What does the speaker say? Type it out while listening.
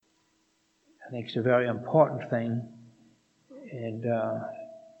think it's a very important thing, and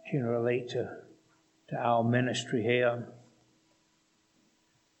can relate to our ministry here.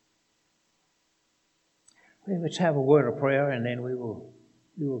 Let's have a word of prayer, and then we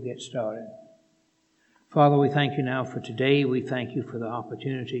will get started. Father, we thank you now for today. We thank you for the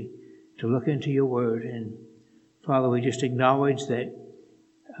opportunity to look into your word. And Father, we just acknowledge that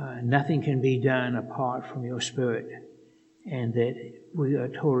nothing can be done apart from your Spirit, and that we are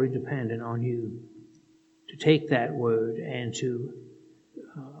totally dependent on you to take that word and to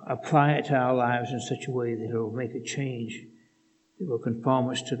apply it to our lives in such a way that it will make a change, that will conform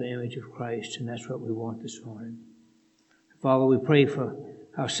us to the image of Christ, and that's what we want this morning. Father, we pray for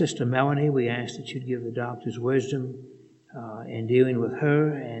our sister Melanie. We ask that you'd give the doctors wisdom in dealing with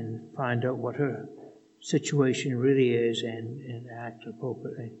her and find out what her situation really is and act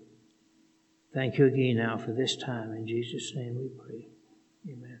appropriately. Thank you again now for this time. In Jesus' name we pray.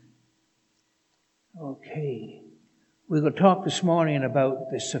 Amen. Okay. We're going to talk this morning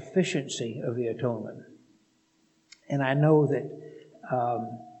about the sufficiency of the atonement. And I know that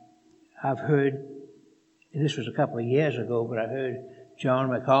I've heard, this was a couple of years ago, but I heard John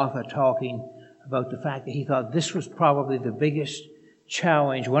MacArthur talking about the fact that he thought this was probably the biggest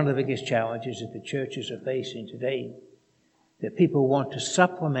challenge, one of the biggest challenges that the churches are facing today, that people want to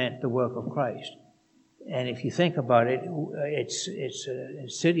supplement the work of Christ. And if you think about it, it's an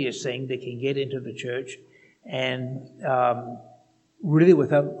insidious thing that can get into the church, and really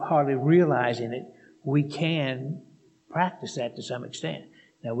without hardly realizing it, we can practice that to some extent.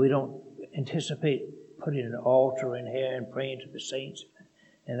 Now, we don't anticipate putting an altar in here and praying to the saints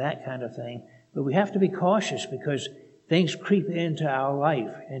and that kind of thing, but we have to be cautious because things creep into our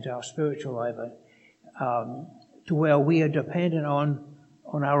life, into our spiritual life, to where we are dependent on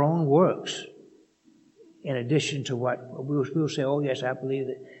our own works. In addition to what we'll say, oh yes, I believe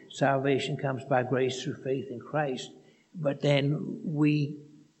that salvation comes by grace through faith in Christ, but then we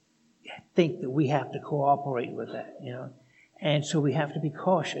think that we have to cooperate with that, and so we have to be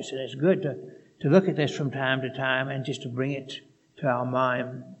cautious. And it's good to look at this from time to time and just to bring it to our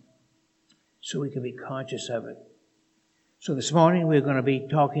mind so we can be conscious of it. So this morning we're going to be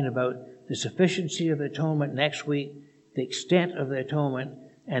talking about the sufficiency of the atonement. Next week, the extent of the atonement,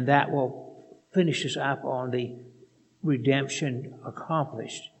 and that will finish us up on the redemption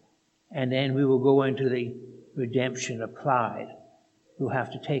accomplished. And then we will go into the redemption applied. We'll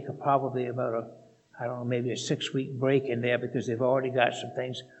have to take probably about maybe a 6-week break in there, because they've already got some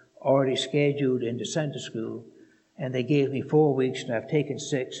things already scheduled into Sunday school. And they gave me 4 weeks, and I've taken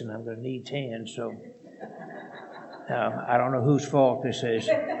 6, and I'm going to need 10. So I don't know whose fault this is.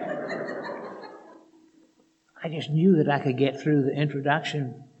 I just knew that I could get through the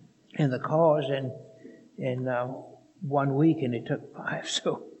introduction and the cause in 1 week, and it took 5.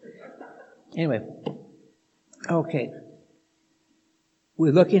 So anyway, okay.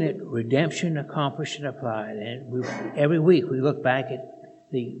 We're looking at redemption accomplished and applied, and every week we look back at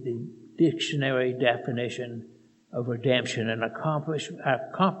the dictionary definition of redemption, a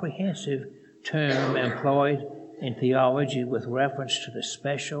comprehensive term employed in theology with reference to the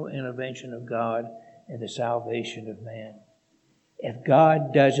special intervention of God in the salvation of man. If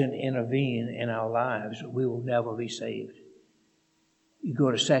God doesn't intervene in our lives, we will never be saved. You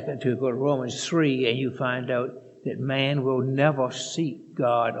go to Romans 3, and you find out that man will never seek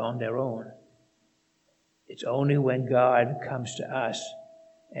God on their own. It's only when God comes to us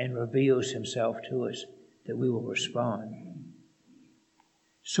and reveals himself to us that we will respond.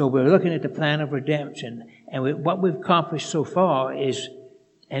 So we're looking at the plan of redemption, and what we've accomplished so far is,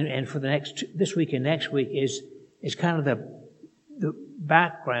 and for this week and next week is kind of the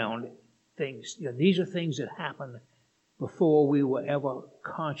background things. These are things that happened before we were ever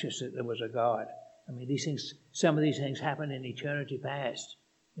conscious that there was a God. I mean, some of these things happened in eternity past,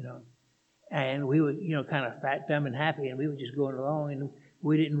 and we were, kind of fat, dumb, and happy, and we were just going along, and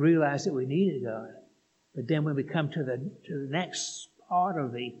we didn't realize that we needed God. But then when we come to the next part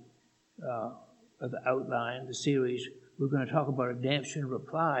of the outline, the series, we're going to talk about redemption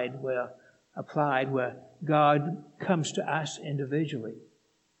applied, where God comes to us individually,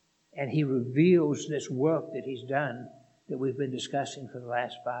 and he reveals this work that he's done that we've been discussing for the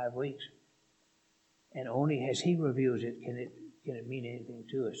last 5 weeks. And only as he reveals it can it mean anything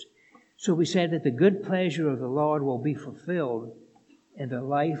to us. So we said that the good pleasure of the Lord will be fulfilled in the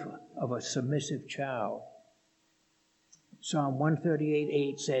life of a submissive child. Psalm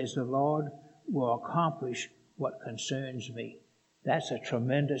 138:8 says, "The Lord will accomplish what concerns me." That's a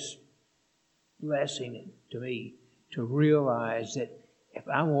tremendous blessing to me, to realize that if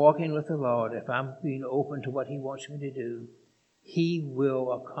I'm walking with the Lord, if I'm being open to what he wants me to do, he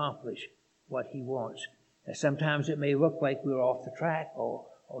will accomplish what he wants. And sometimes it may look like we're off the track, or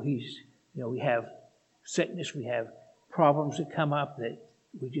we have sickness, we have problems that come up that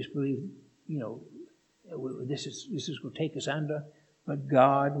we just believe, this is going to take us under. But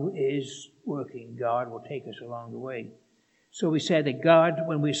God is working. God will take us along the way. So we said that God,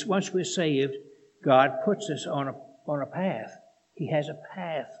 once we're saved, God puts us on a path. He has a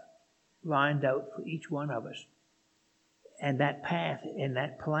path lined out for each one of us. And that path and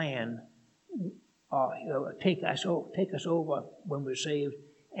that plan take us over when we're saved.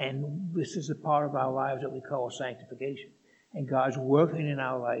 And this is the part of our lives that we call sanctification. And God's working in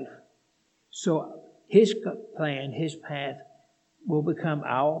our life. So his plan, his path, will become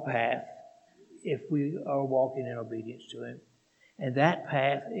our path if we are walking in obedience to him. And that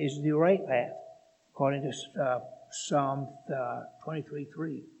path is the right path, according to Psalm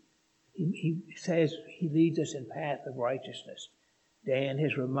 23:3. He says he leads us in path of righteousness. Dan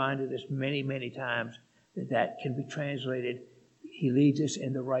has reminded us many, many times that can be translated, he leads us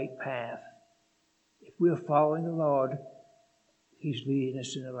in the right path. If we're following the Lord, he's leading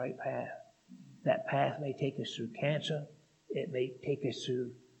us in the right path. That path may take us through cancer. It may take us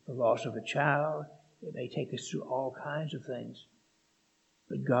through the loss of a child. It may take us through all kinds of things.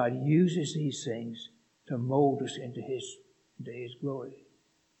 But God uses these things to mold us into his glory,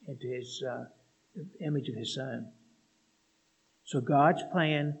 into his the image of his Son. So God's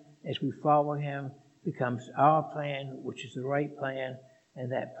plan, as we follow him, becomes our plan, which is the right plan,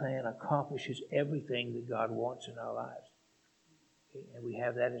 and that plan accomplishes everything that God wants in our lives. Okay? And we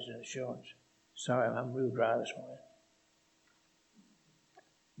have that as an assurance. Sorry, I'm real dry this morning.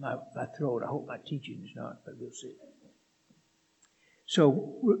 My throat, I hope my teaching is not, but we'll see.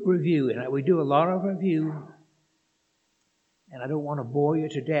 So, review. And we do a lot of review, and I don't want to bore you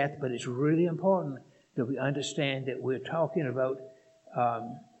to death, but it's really important that we understand that we're talking about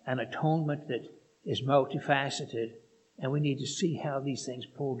an atonement that is multifaceted, and we need to see how these things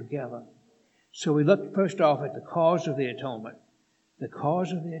pull together. So we look first off at the cause of the atonement. The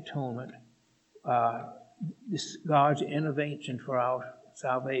cause of the atonement, this God's intervention for our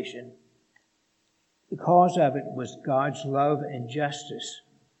salvation. The cause of it was God's love and justice.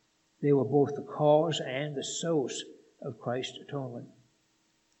 They were both the cause and the source of Christ's atonement.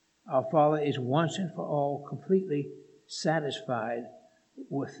 Our Father is once and for all completely satisfied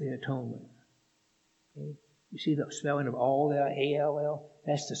with the atonement. Okay? You see the spelling of all there, A-L-L?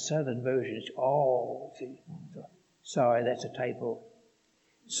 That's the Southern version. It's all. See? Sorry, that's a typo.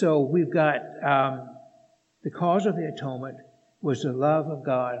 So we've got the cause of the atonement was the love of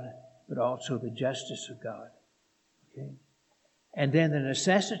God, but also the justice of God. Okay? And then the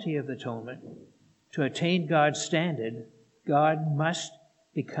necessity of the atonement, to attain God's standard, God must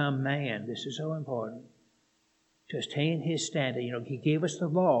become man. This is so important. To attain his standard. He gave us the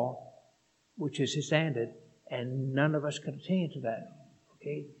law, which is his standard, and none of us could attain to that.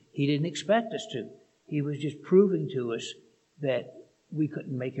 Okay? He didn't expect us to. He was just proving to us that we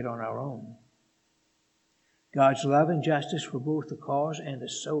couldn't make it on our own. God's love and justice were both the cause and the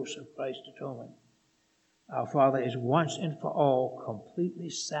source of Christ's atonement. Our Father is once and for all completely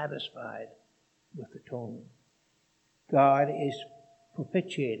satisfied with atonement. God is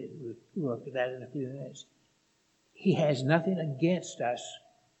propitiated. We'll look at that in a few minutes. He has nothing against us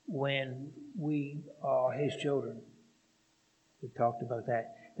when we are his children. We talked about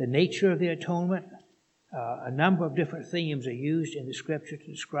that. The nature of the atonement, a number of different themes are used in the Scripture to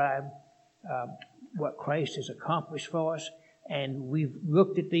describe what Christ has accomplished for us, and we've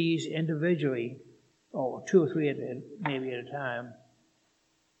looked at these individually, or two or three maybe at a time.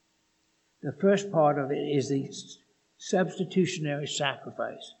 The first part of it is the substitutionary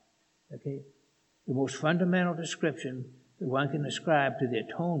sacrifice. Okay? The most fundamental description that one can ascribe to the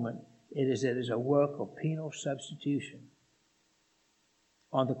atonement is that it is a work of penal substitution.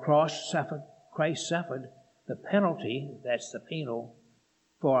 On the cross, Christ suffered the penalty, that's the penal,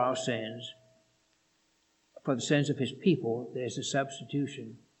 for our sins. For the sins of his people, there's a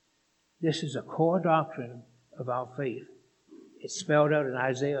substitution. This is a core doctrine of our faith. It's spelled out in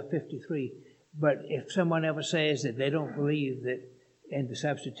Isaiah 53. But if someone ever says that they don't believe that in the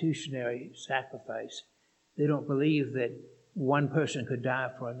substitutionary sacrifice, they don't believe that one person could die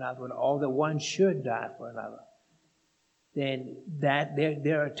for another, or that one should die for another, then that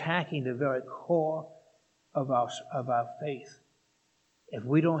they're attacking the very core of our faith. If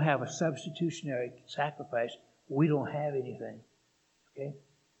we don't have a substitutionary sacrifice, we don't have anything. Okay?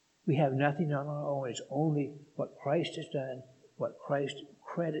 We have nothing on our own. It's only what Christ has done, what Christ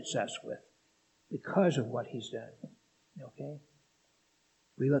credits us with because of what he's done. Okay?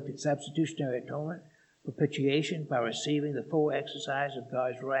 We looked at substitutionary atonement, propitiation by receiving the full exercise of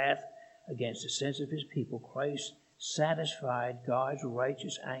God's wrath against the sins of his people, Christ satisfied God's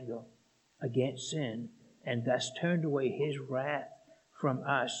righteous anger against sin, and thus turned away his wrath from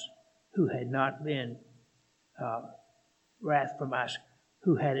us, who had it not been for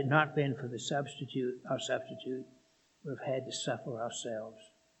the our substitute, would have had to suffer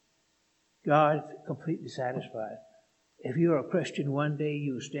ourselves. God completely satisfied. If you're a Christian, one day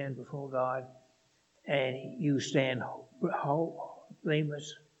you stand before God and you stand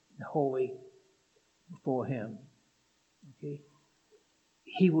blameless and holy before him. Okay?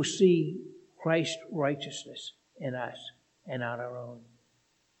 He will see Christ's righteousness in us and on our own.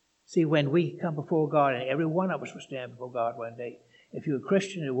 See, when we come before God, and every one of us will stand before God one day, if you're a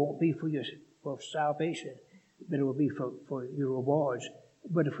Christian, it won't be for salvation, but it will be for your rewards.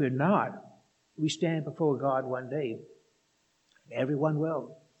 But if we're not, we stand before God one day. Everyone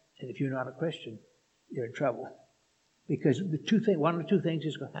will. And if you're not a Christian, you're in trouble. Because one of the two things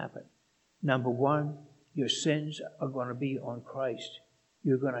is going to happen. Number one, your sins are going to be on Christ.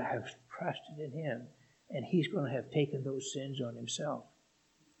 You're going to have trusted in him, and he's going to have taken those sins on himself.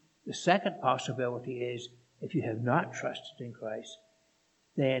 The second possibility is, if you have not trusted in Christ,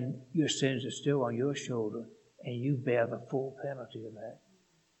 then your sins are still on your shoulder, and you bear the full penalty of that.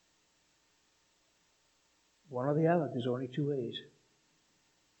 One or the other. There's only two ways.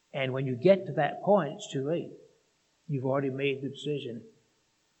 And when you get to that point, it's too late. You've already made the decision.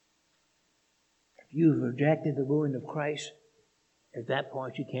 If you've rejected the wooing of Christ, at that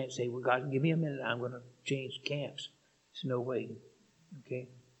point you can't say, well, God, give me a minute, I'm going to change camps. There's no way. Okay?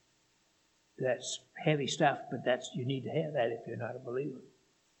 That's heavy stuff, but you need to have that if you're not a believer.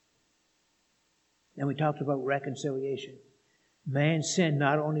 And we talked about reconciliation. Man's sin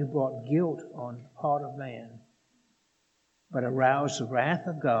not only brought guilt on the part of man, but aroused the wrath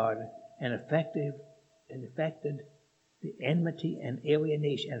of God and affected the enmity and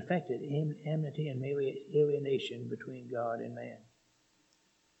alienation, between God and man.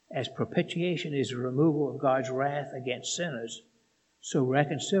 As propitiation is a removal of God's wrath against sinners, so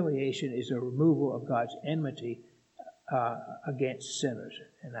reconciliation is a removal of God's enmity against sinners.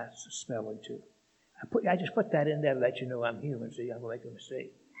 And that's the spelling too. I just put that in there to let you know I'm human, so I'm going to make a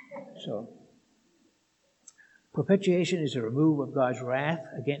mistake. So, propitiation is a removal of God's wrath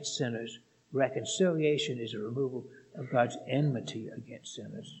against sinners. Reconciliation is a removal of God's enmity against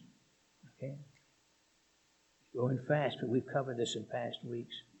sinners. Okay? Going fast, but we've covered this in past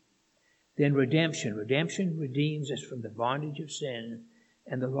weeks. Then redemption. Redemption redeems us from the bondage of sin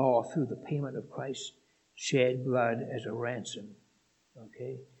and the law through the payment of Christ's shed blood as a ransom.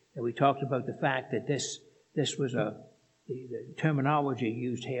 Okay? And we talked about the fact that this was the terminology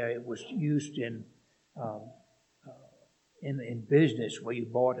used here. It was used in business, where you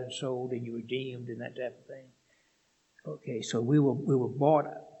bought and sold and you redeemed and that type of thing. Okay, so we were bought.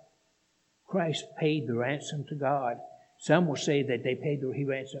 Christ paid the ransom to God. Some will say that the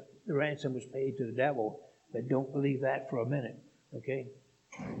ransom was paid to the devil, but don't believe that for a minute. Okay,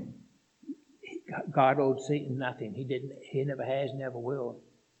 God owed Satan nothing. He didn't. He never has, never will.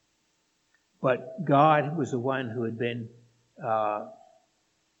 But God was the one who had been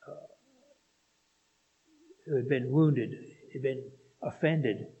wounded, had been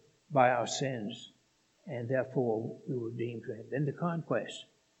offended by our sins, and therefore we were redeemed to him. Then the conquest.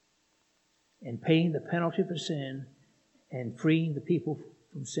 And paying the penalty for sin and freeing the people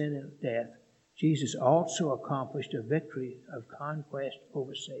from sin and death, Jesus also accomplished a victory of conquest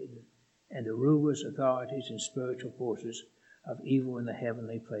over Satan and the rulers, authorities, and spiritual forces of evil in the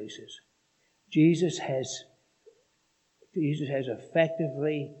heavenly places. Jesus has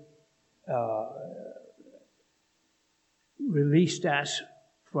effectively released us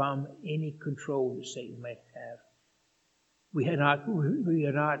from any control that Satan might have. We are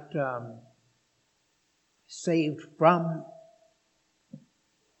not saved from.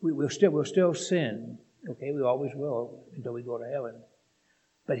 We'll still sin. Okay, we always will until we go to heaven.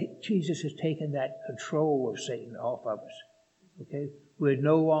 But Jesus has taken that control of Satan off of us. Okay, we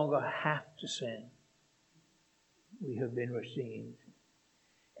no longer have to sin. We have been redeemed.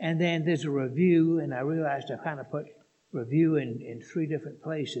 And then there's a review, and I realized I kind of put review in three different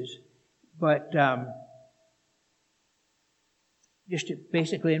places, but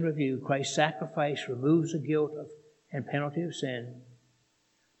basically in review, Christ's sacrifice removes the guilt and penalty of sin.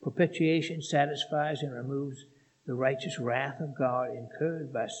 Propitiation satisfies and removes the righteous wrath of God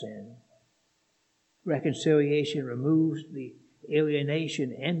incurred by sin. Reconciliation removes the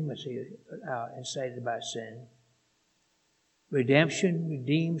alienation, enmity incited by sin. Redemption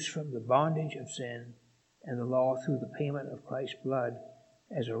redeems from the bondage of sin and the law through the payment of Christ's blood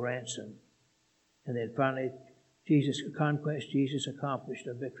as a ransom. And then finally, Jesus' conquest, Jesus accomplished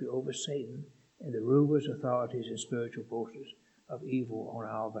a victory over Satan and the rulers, authorities, and spiritual forces of evil on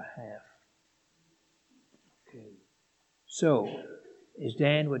our behalf. Okay. So, as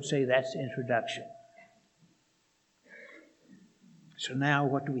Dan would say, that's the introduction. So now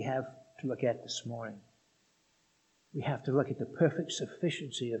what do we have to look at this morning? We have to look at the perfect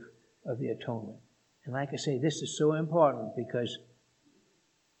sufficiency of the atonement. And like I say, this is so important because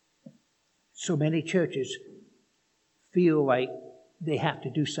so many churches feel like they have to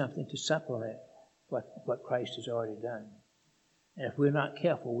do something to supplement what Christ has already done. And if we're not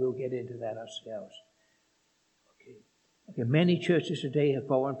careful, we'll get into that ourselves. Okay. Many churches today have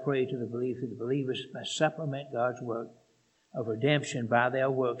fallen prey to the belief that the believers must supplement God's work of redemption by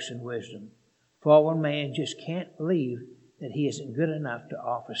their works and wisdom. Fallen man just can't believe that he isn't good enough to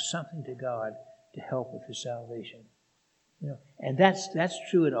offer something to God to help with his salvation. And that's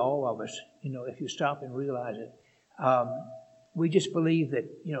true in all of us. If you stop and realize it, we just believe that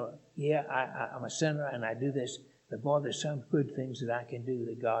I'm a sinner and I do this, but boy, there's some good things that I can do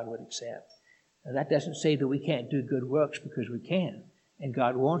that God would accept. Now, that doesn't say that we can't do good works, because we can, and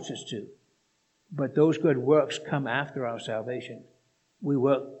God wants us to. But those good works come after our salvation. We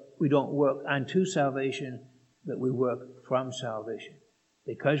don't work unto salvation, but we work from salvation.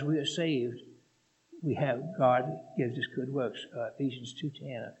 Because we are saved, God gives us good works. Ephesians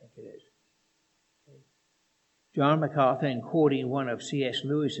 2:10, I think it is. Okay. John MacArthur, in quoting one of C.S.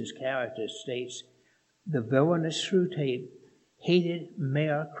 Lewis's characters, states, "The villainous Screwtape hated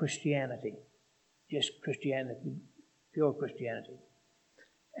mere Christianity," just Christianity, pure Christianity,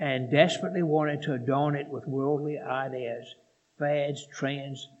 "and desperately wanted to adorn it with worldly ideas, fads,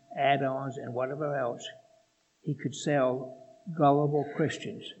 trends, add-ons, and whatever else he could sell gullible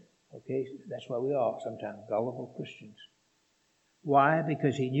Christians." Okay, that's what we are sometimes, gullible Christians. Why?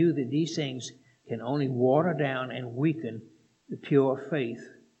 Because he knew that these things can only water down and weaken the pure faith.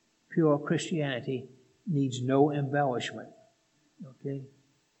 Pure Christianity needs no embellishment. Okay?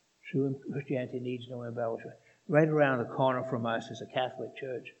 True Christianity needs no embellishment. Right around the corner from us is a Catholic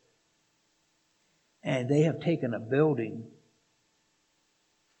church. And they have taken a building,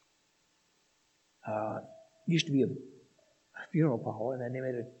 used to be a funeral parlor, and then they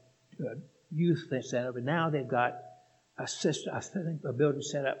made a youth center, but now they've got a building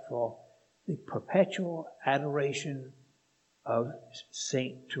set up for the perpetual adoration of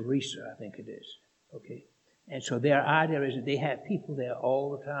Saint Teresa, I think it is. Okay, and so their idea is that they have people there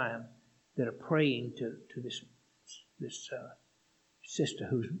all the time that are praying to this sister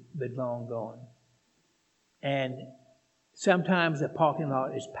who's been long gone, and sometimes the parking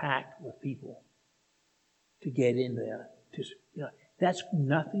lot is packed with people to get in there. That's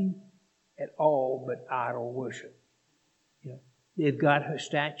nothing at all but idol worship. They've got her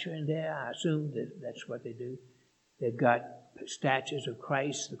statue in there. I assume that's what they do. They've got statues of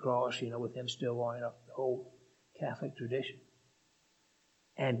Christ, the cross, with him still on it, the whole Catholic tradition.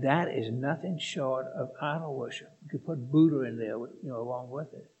 And that is nothing short of idol worship. You could put Buddha in there, along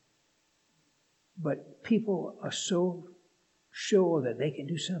with it. But people are so sure that they can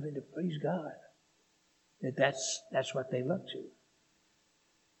do something to please God that's what they look to.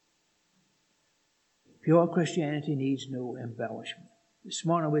 Pure Christianity needs no embellishment. This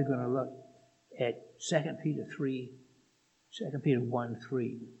morning we're going to look at 2 Peter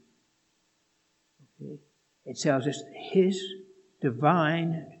 1:3. Okay? It tells us his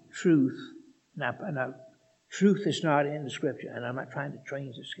divine truth. Now, truth is not in the Scripture, and I'm not trying to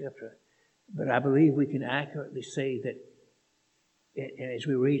change the Scripture, but I believe we can accurately say that as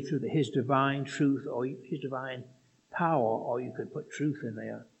we read through his divine truth or his divine power, or you could put truth in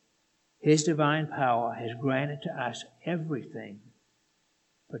there, his divine power has granted to us everything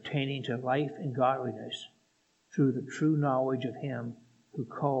pertaining to life and godliness through the true knowledge of him who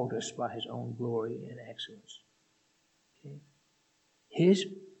called us by his own glory and excellence. Okay? His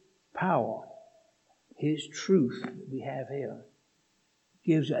power, his truth that we have here,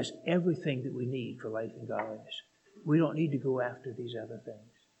 gives us everything that we need for life and godliness. We don't need to go after these other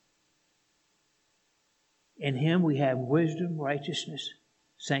things. In him we have wisdom, righteousness,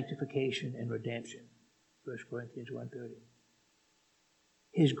 sanctification, and redemption. 1 Corinthians 1:30.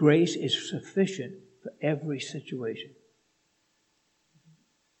 His grace is sufficient for every situation.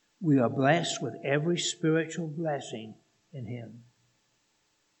 We are blessed with every spiritual blessing in him.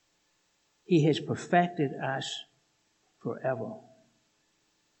 He has perfected us forever,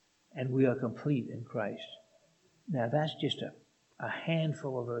 and we are complete in Christ. Now that's just a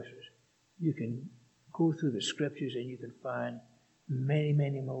handful of verses. You can go through the Scriptures and you can find many,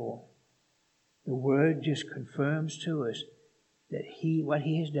 many more. The Word just confirms to us that what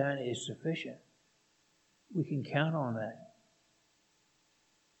he has done is sufficient. We can count on that.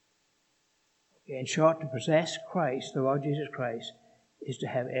 In short, to possess Christ, the Lord Jesus Christ, is to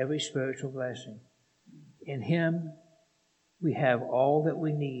have every spiritual blessing. In Him, we have all that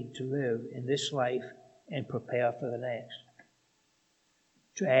we need to live in this life and prepare for the next.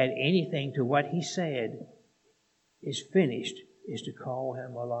 To add anything to what He said is finished is to call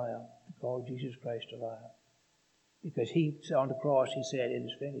Him a liar, to call Jesus Christ a liar. Because He, on the cross, He said, it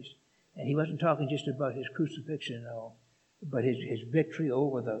is finished. And He wasn't talking just about His crucifixion and all, but His victory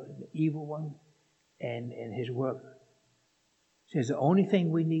over the evil one and His work. He says the only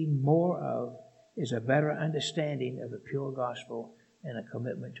thing we need more of is a better understanding of the pure gospel and a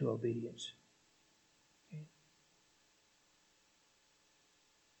commitment to obedience. Okay?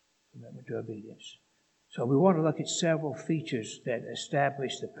 Commitment to obedience. So we want to look at several features that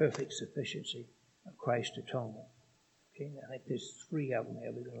establish the perfect sufficiency of Christ's atonement. Okay? I think there's 3 of them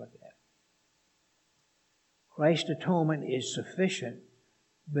here we're going to look at. Christ's atonement is sufficient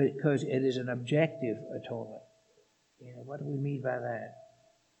because it is an objective atonement. What do we mean by that?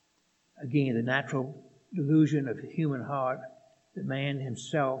 Again, the natural delusion of the human heart that man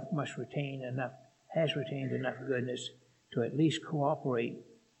himself has retained enough goodness to at least cooperate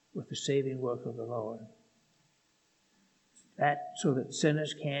with the saving work of the Lord. That so that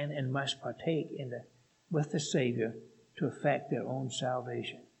sinners can and must partake with the Savior to effect their own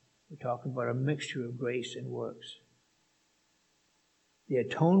salvation. We're talking about a mixture of grace and works. The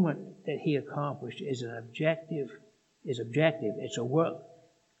atonement that He accomplished is objective. It's a work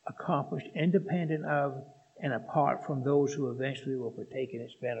accomplished independent of and apart from those who eventually will partake in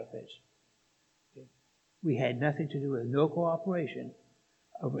its benefits. Okay? We had nothing to do with no cooperation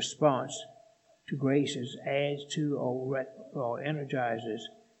of response to graces adds to or energizes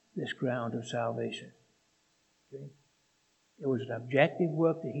this ground of salvation. Okay? It was an objective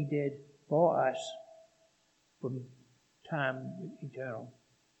work that He did for us from time eternal.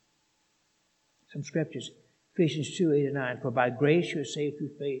 Some scriptures. Ephesians 2:8-9. For by grace you are saved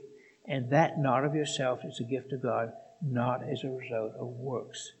through faith, and that not of yourself, it's a gift of God, not as a result of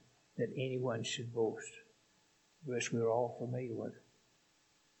works, that anyone should boast. Verse we're all familiar with.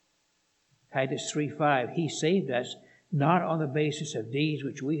 Titus 3:5. He saved us not on the basis of deeds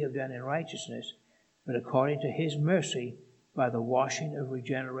which we have done in righteousness, but according to His mercy, by the washing of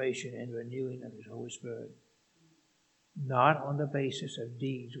regeneration and renewing of His Holy Spirit. Not on the basis of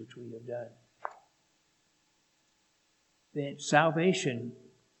deeds which we have done. Then salvation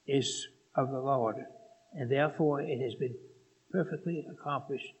is of the Lord, and therefore it has been perfectly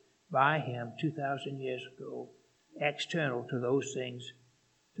accomplished by Him 2,000 years ago, external to those things,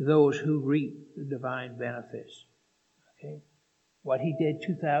 to those who reap the divine benefits. Okay? What He did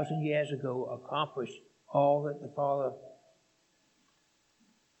 2,000 years ago accomplished all that the Father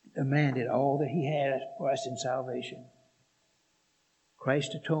demanded, all that He had for us in salvation.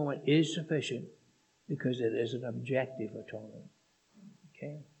 Christ's atonement is sufficient because it is an objective atonement.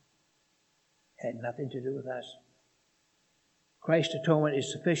 Okay? It had nothing to do with us. Christ's atonement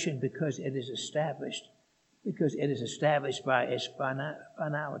is sufficient because it is established by its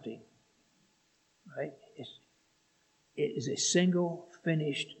finality. Right? It is a single,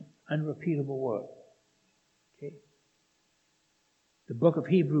 finished, unrepeatable work. Okay? The book of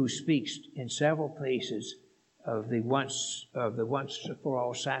Hebrews speaks in several places of the once for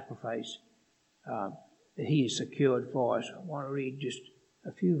all sacrifice that He has secured for us. I want to read just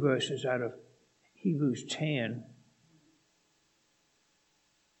a few verses out of Hebrews 10.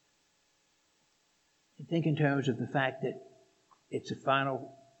 And think in terms of the fact that it's a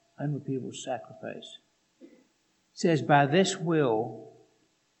final, unrepeatable sacrifice. It says, by this will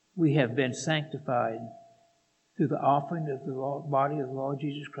we have been sanctified through the offering of the body of the Lord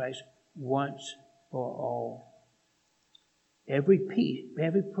Jesus Christ once for all. Every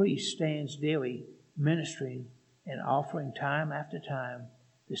priest stands daily ministering and offering time after time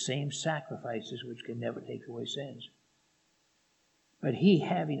the same sacrifices which can never take away sins. But He,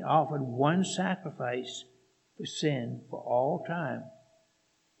 having offered one sacrifice for sin for all time,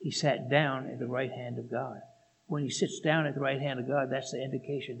 He sat down at the right hand of God. When He sits down at the right hand of God, that's the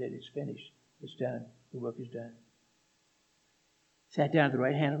indication that it's finished. It's done. The work is done. Sat down at the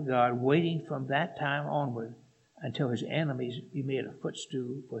right hand of God, waiting from that time onward until His enemies be made a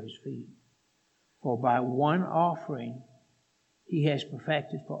footstool for His feet. For by one offering He has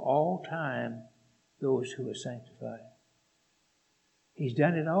perfected for all time those who are sanctified. He's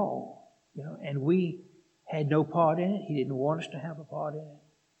done it all, and we had no part in it. He didn't want us to have a part in it.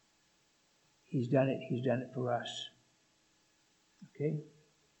 He's done it. He's done it for us. Okay?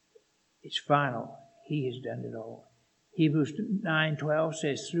 It's final. He has done it all. Hebrews 9:12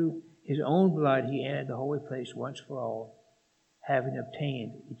 says, through his own blood he entered the holy place once for all, having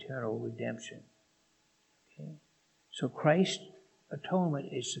obtained eternal redemption. Okay? So Christ's atonement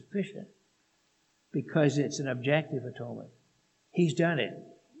is sufficient because it's an objective atonement. He's done it.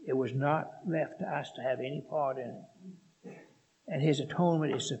 It was not left to us to have any part in it. And his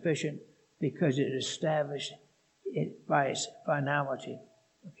atonement is sufficient because it is established by its finality.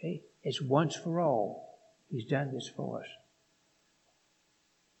 Okay? It's once for all. He's done this for us.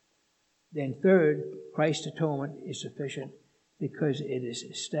 Then third, Christ's atonement is sufficient because it is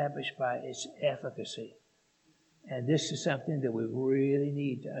established by its efficacy. And this is something that we really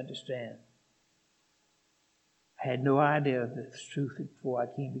need to understand. I had no idea of this truth before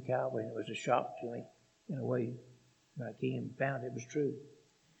I came to Calvary, and it was a shock to me in a way. When I came and found it was true.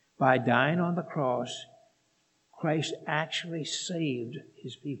 By dying on the cross, Christ actually saved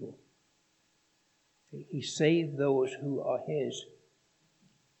his people. He saved those who are his.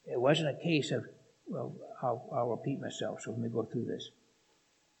 It wasn't a case of, well, I'll repeat myself, so let me go through this.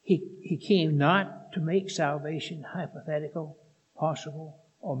 He came not to make salvation hypothetical, possible,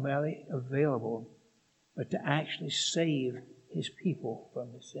 or merely available, but to actually save his people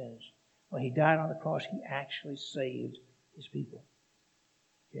from his sins. When he died on the cross, he actually saved his people.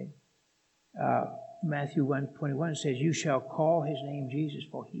 Okay? Matthew 1:21 says, "You shall call his name Jesus,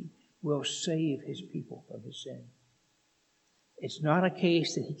 for he will save his people from his sin." It's not a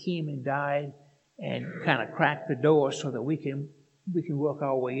case that he came and died and kind of cracked the door so that we can work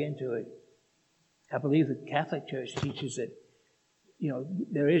our way into it. I believe the Catholic Church teaches that,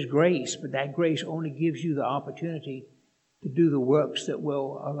 there is grace, but that grace only gives you the opportunity to do the works that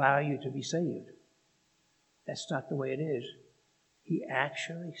will allow you to be saved. That's not the way it is. He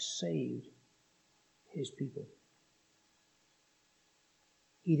actually saved his people.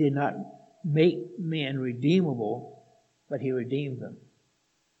 He did not make men redeemable, but he redeemed them.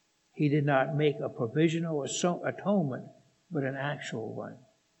 He did not make a provisional atonement, but an actual one.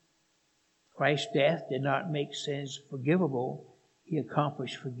 Christ's death did not make sins forgivable. He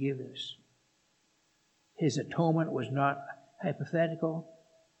accomplished forgiveness. His atonement was not hypothetical,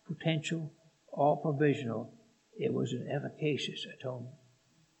 potential, or provisional. It was an efficacious atonement.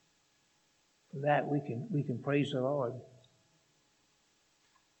 For that we can praise the Lord.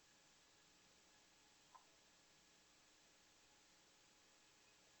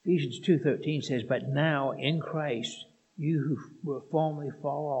 Ephesians 2:13 says, "But now in Christ, you who were formerly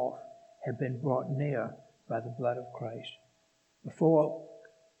far off have been brought near by the blood of Christ." Before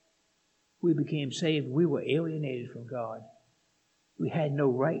we became saved, we were alienated from God. We had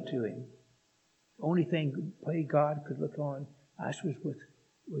no right to him. The only way God could look on us was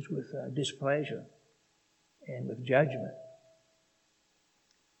with displeasure and with judgment.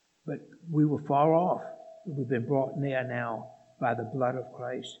 But we were far off. We've been brought near now by the blood of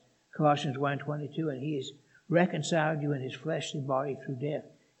Christ. Colossians 1:22, "And he has reconciled you in his fleshly body through death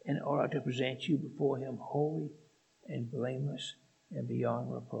in order to present you before him holy and blameless and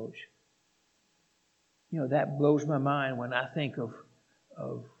beyond reproach." That blows my mind when I think of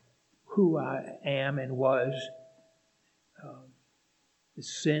who I am and was, the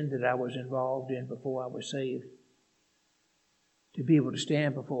sin that I was involved in before I was saved. To be able to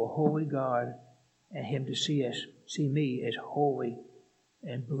stand before a holy God and him to see me as holy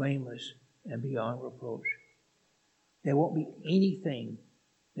and blameless and beyond reproach. There won't be anything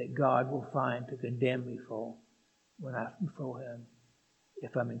that God will find to condemn me for when I'm before him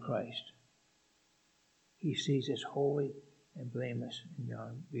if I'm in Christ. He sees us holy and blameless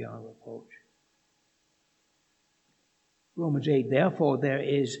and beyond reproach. Romans 8, "Therefore there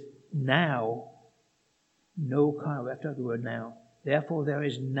is now no after the word now, therefore there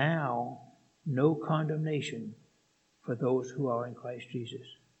is now no condemnation for those who are in Christ Jesus.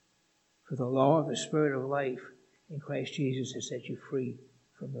 For the law of the Spirit of life in Christ Jesus has set you free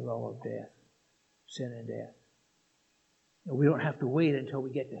from the law of death, sin and death." And we don't have to wait until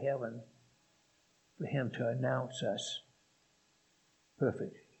we get to heaven for him to announce us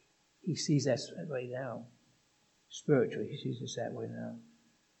perfect. He sees us that way now. Spiritually, he sees us that way now.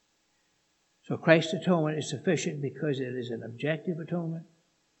 So Christ's atonement is sufficient because it is an objective atonement.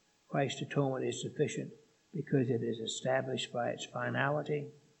 Christ's atonement is sufficient because it is established by its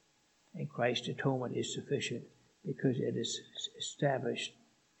finality. And Christ's atonement is sufficient because it is established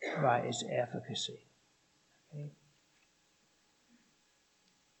by its efficacy. Okay?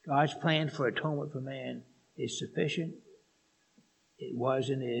 God's plan for atonement for man is sufficient. It was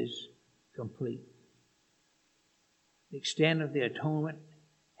and is complete. The extent of the atonement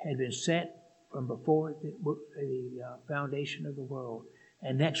had been set from before the foundation of the world.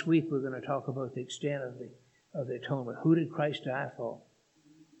 And next week we're going to talk about the extent of the atonement. Who did Christ die for?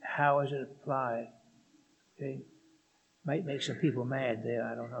 how is it applied? Okay? Might make some people mad there,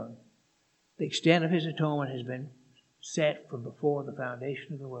 I don't know. The extent of his atonement has been set from before the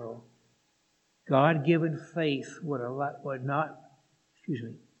foundation of the world. God-given faith would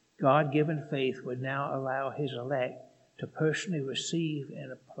now allow his elect to personally receive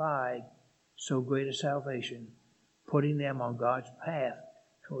and apply so great a salvation, putting them on God's path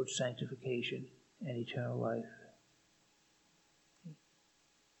towards sanctification and eternal life.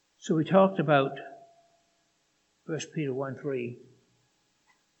 So we talked about 1 Peter 1:3.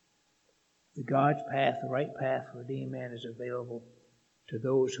 The God's path, the right path for redeemed man is available to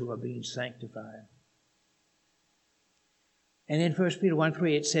those who are being sanctified. And in 1 Peter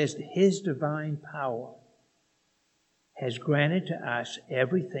 1:3 it says that his divine power has granted to us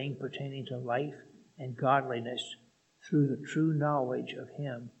everything pertaining to life and godliness through the true knowledge of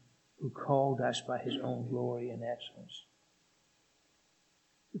him who called us by his own glory and excellence.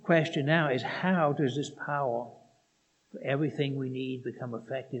 The question now is, how does this power for everything we need become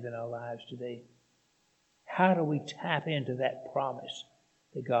effective in our lives today? How do we tap into that promise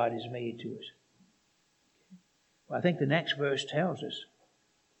that God has made to us? Well, I think the next verse tells us,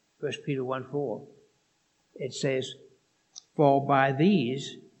 1 Peter 1:4, it says, "For by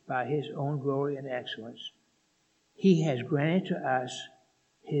these, by his own glory and excellence, he has granted to us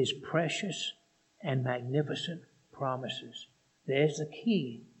his precious and magnificent promises." There's the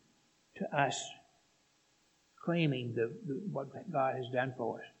key to us claiming what God has done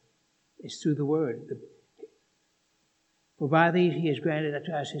for us. It's through the Word. For by these he has granted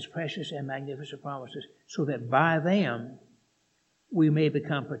to us his precious and magnificent promises, so that by them we may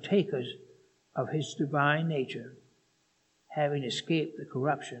become partakers of his divine nature, having escaped the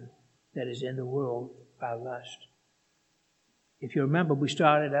corruption that is in the world by lust. If you remember, we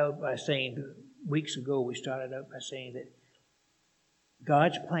started out by saying, weeks ago, that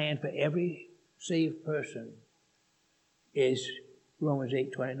God's plan for every saved person is, Romans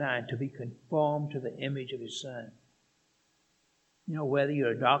 8:29, to be conformed to the image of his Son. You know, whether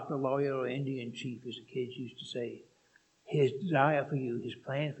you're a doctor, lawyer, or Indian chief, as the kids used to say, his desire for you, his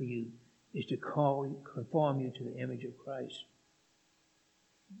plan for you, is to conform you to the image of Christ.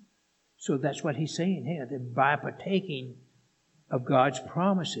 So that's what he's saying here, that by partaking of God's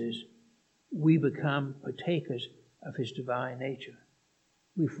promises, we become partakers of his divine nature.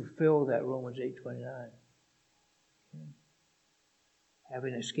 We fulfill that Romans 8:29.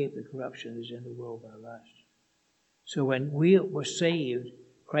 Having escaped the corruption that is in the world by lust. So when we were saved,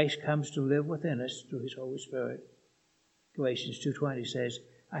 Christ comes to live within us through his Holy Spirit. Galatians 2:20 says,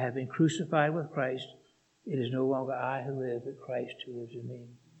 "I have been crucified with Christ. It is no longer I who live, but Christ who lives in me."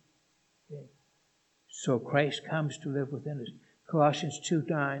 Okay. So Christ comes to live within us. Colossians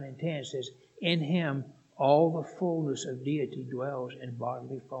 2:9 and 10 says, "In him all the fullness of deity dwells in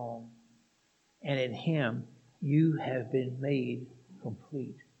bodily form, and in him you have been made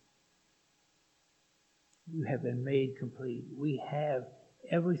complete." You have been made complete. We have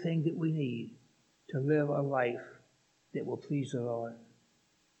everything that we need to live a life that will please the Lord.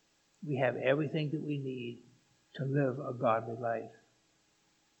 We have everything that we need to live a godly life.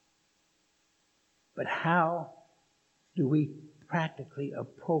 But how do we practically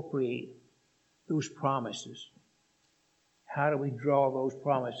appropriate those promises? How do we draw those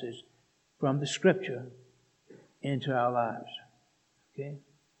promises from the Scripture into our lives? Okay?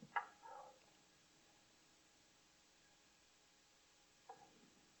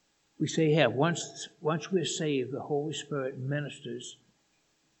 We say here, once we're saved, the Holy Spirit ministers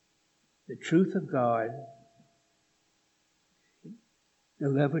the truth of God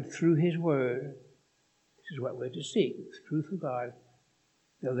delivered through his Word. This is what we're to seek, the truth of God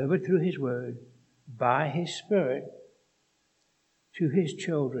delivered through his Word by his Spirit to his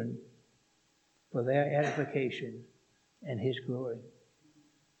children for their edification and his glory.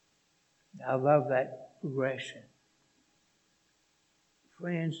 I love that progression.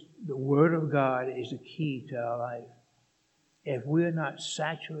 Friends, the Word of God is the key to our life. If we're not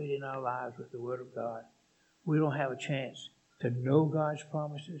saturating our lives with the Word of God, we don't have a chance to know God's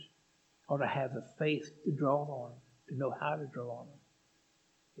promises or to have the faith to draw on them, to know how to draw on them.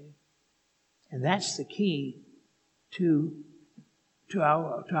 Okay? And that's the key to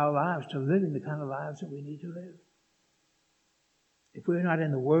our lives, to living the kind of lives that we need to live. If we're not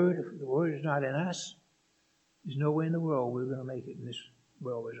in the Word, if the Word is not in us, there's no way in the world we're going to make it in this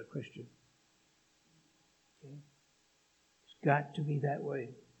world as a Christian. Okay? It's got to be that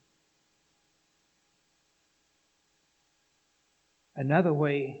way. Another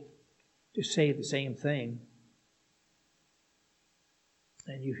way to say the same thing,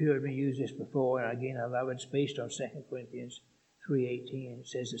 and you've heard me use this before, and again I love it, it's based on 2 Corinthians 3:18. It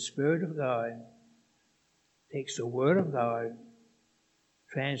says, the Spirit of God takes the Word of God,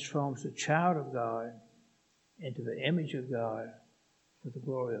 transforms the child of God into the image of God for the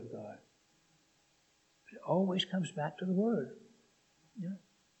glory of God. It always comes back to the Word.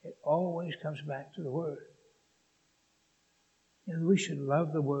 It always comes back to the Word. We should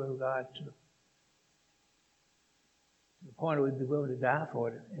love the Word of God to the point that we'd be willing to die for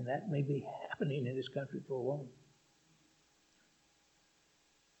it, and that may be happening in this country for a while.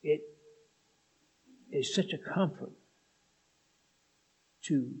 It is such a comfort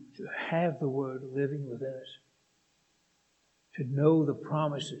to have the Word living within us, to know the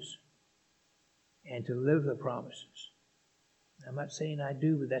promises and to live the promises. I'm not saying I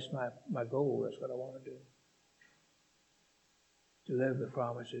do, but that's my goal. That's what I want to do. To live the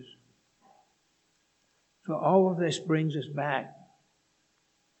promises. So all of this brings us back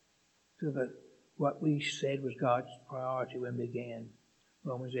to what we said was God's priority when we began.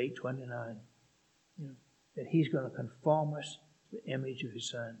 Romans 8:29. That He's going to conform us to the image of His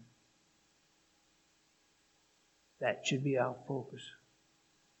Son. That should be our focus.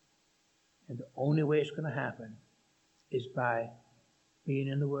 And the only way it's going to happen is by being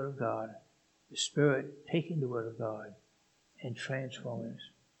in the Word of God, the Spirit taking the Word of God and transforming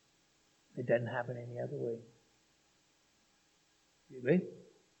us. It doesn't happen any other way. You agree?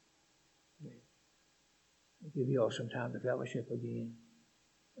 I'll give you all some time to fellowship again.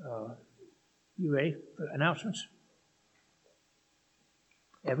 You ready for announcements?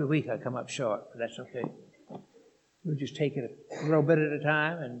 Every week I come up short, but that's okay. We'll just take it a little bit at a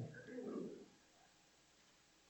time and